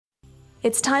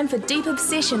It's time for Deep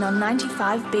Obsession on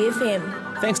 95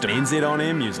 BFM. Thanks to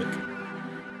NZMM Music.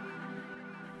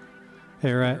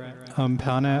 Hey, right, I'm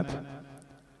Pownap.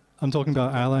 I'm talking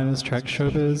about Eyeliner's track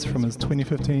Showbiz from his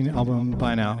 2015 album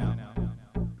By Now.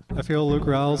 I feel Luke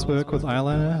Raoul's work with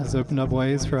Eyeliner has opened up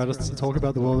ways for artists to talk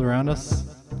about the world around us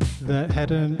that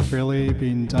hadn't really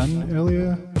been done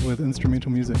earlier with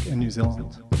instrumental music in New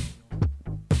Zealand.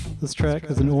 This track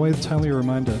is an always timely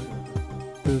reminder.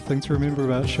 The thing to remember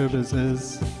about showbiz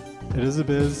is, it is a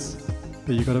biz,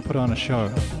 but you gotta put on a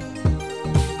show.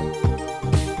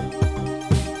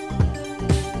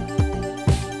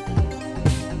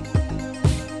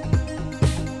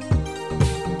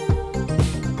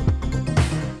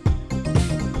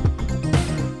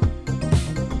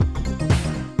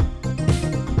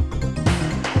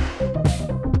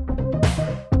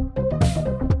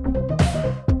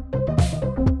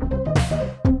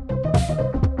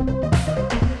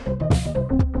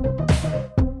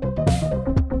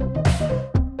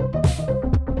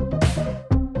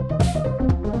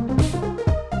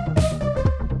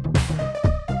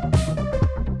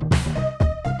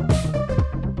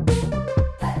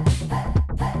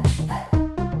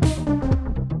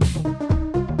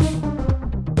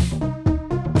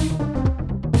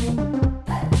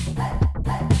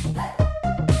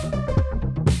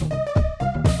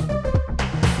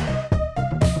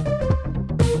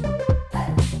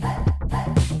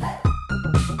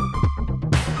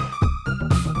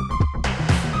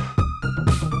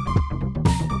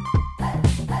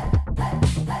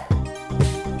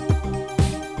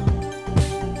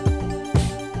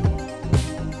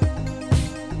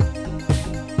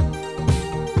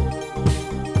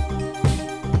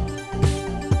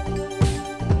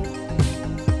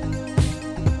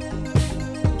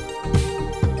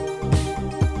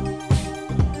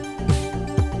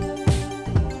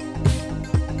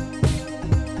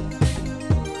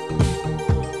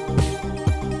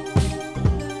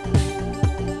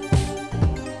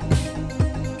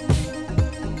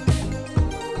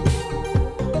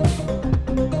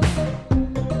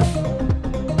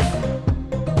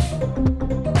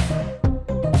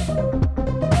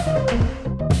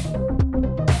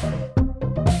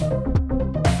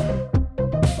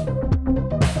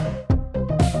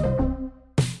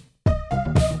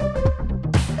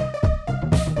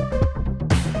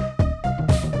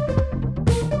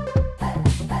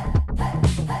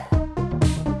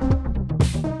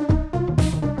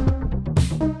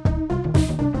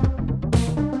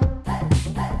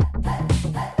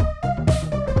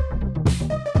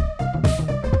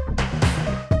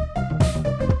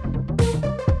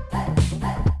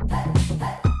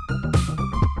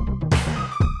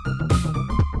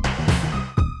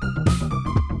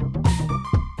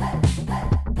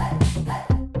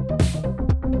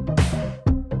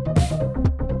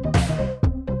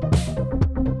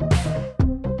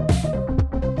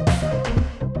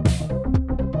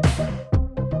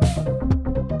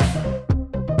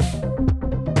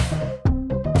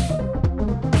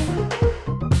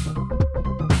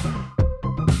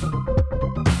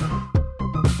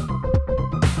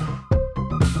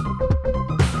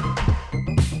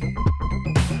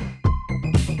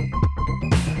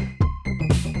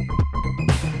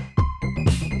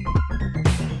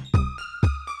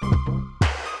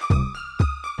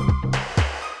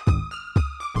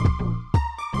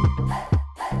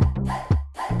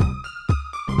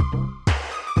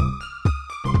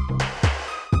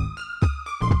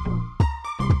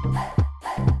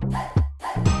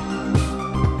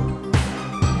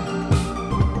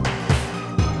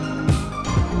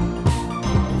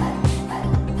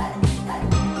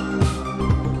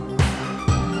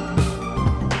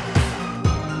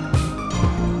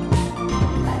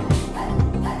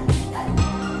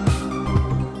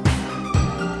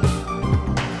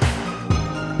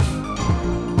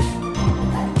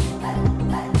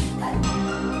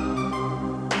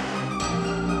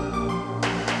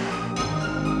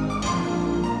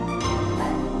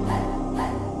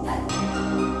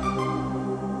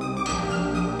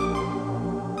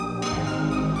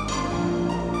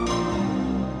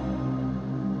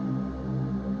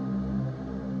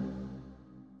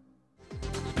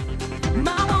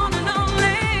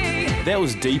 That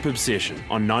was Deep Obsession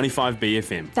on 95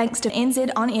 BFM. Thanks to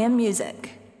NZ On Air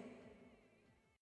Music.